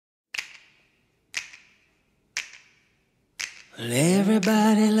Well,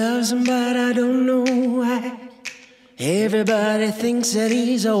 everybody loves him, but I don't know why. Everybody thinks that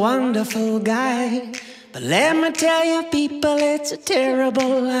he's a wonderful guy. But let me tell you, people, it's a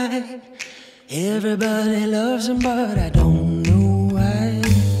terrible lie. Everybody loves him, but I don't know why.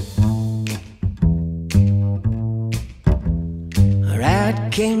 A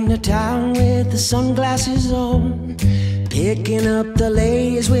rat came to town with the sunglasses on, picking up the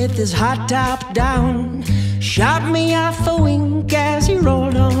ladies with his hot top down. Shot me off a wink as he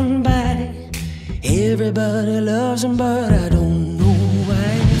rolled on by. Everybody loves him, but I don't know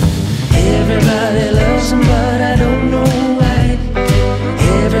why. Everybody loves him, but I don't know why.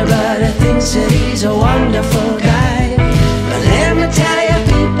 Everybody thinks that he's a wonderful guy. But let me tell you,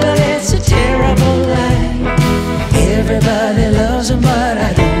 people, it's a terrible lie. Everybody loves him, but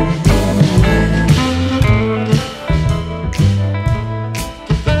I don't know why.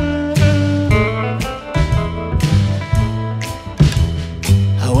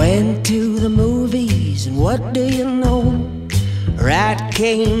 I went to the movies, and what do you know? Rat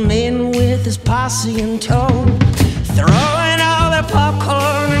came in with his posse in tow, throwing all the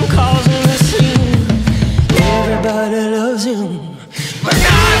popcorn and causing a scene. Everybody loves him, but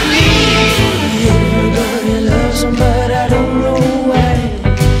not me. Everybody loves him, but I don't know why.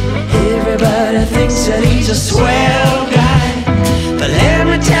 Everybody thinks that he's a swell guy. But let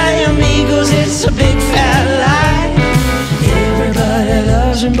me tell you, amigos, it's a big fat lie. Everybody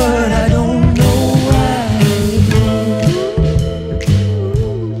loves him, but I don't know why.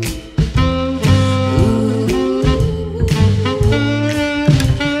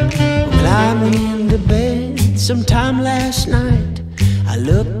 Sometime last night, I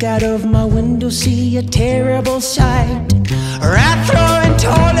look out of my window, see a terrible sight. A rat throwing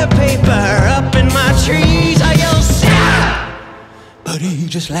toilet paper up in my trees. I yell, stop! But he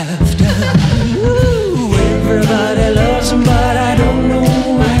just laughed at me. Ooh, everybody loves him, but I don't know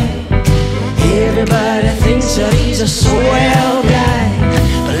why. Everybody thinks that he's a swell guy.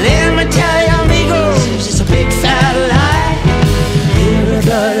 But let me tell you, amigos, it's a big fat lie.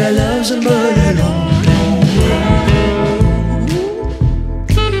 Everybody loves him, but I don't.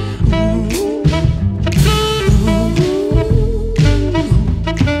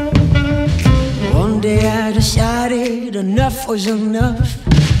 Enough was enough.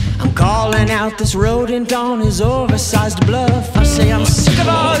 I'm calling out this rodent on his oversized bluff. I say, I'm sick of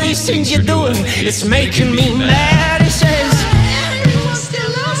all these things you're doing, it's making me mad. He says,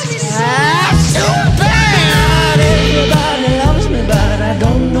 I still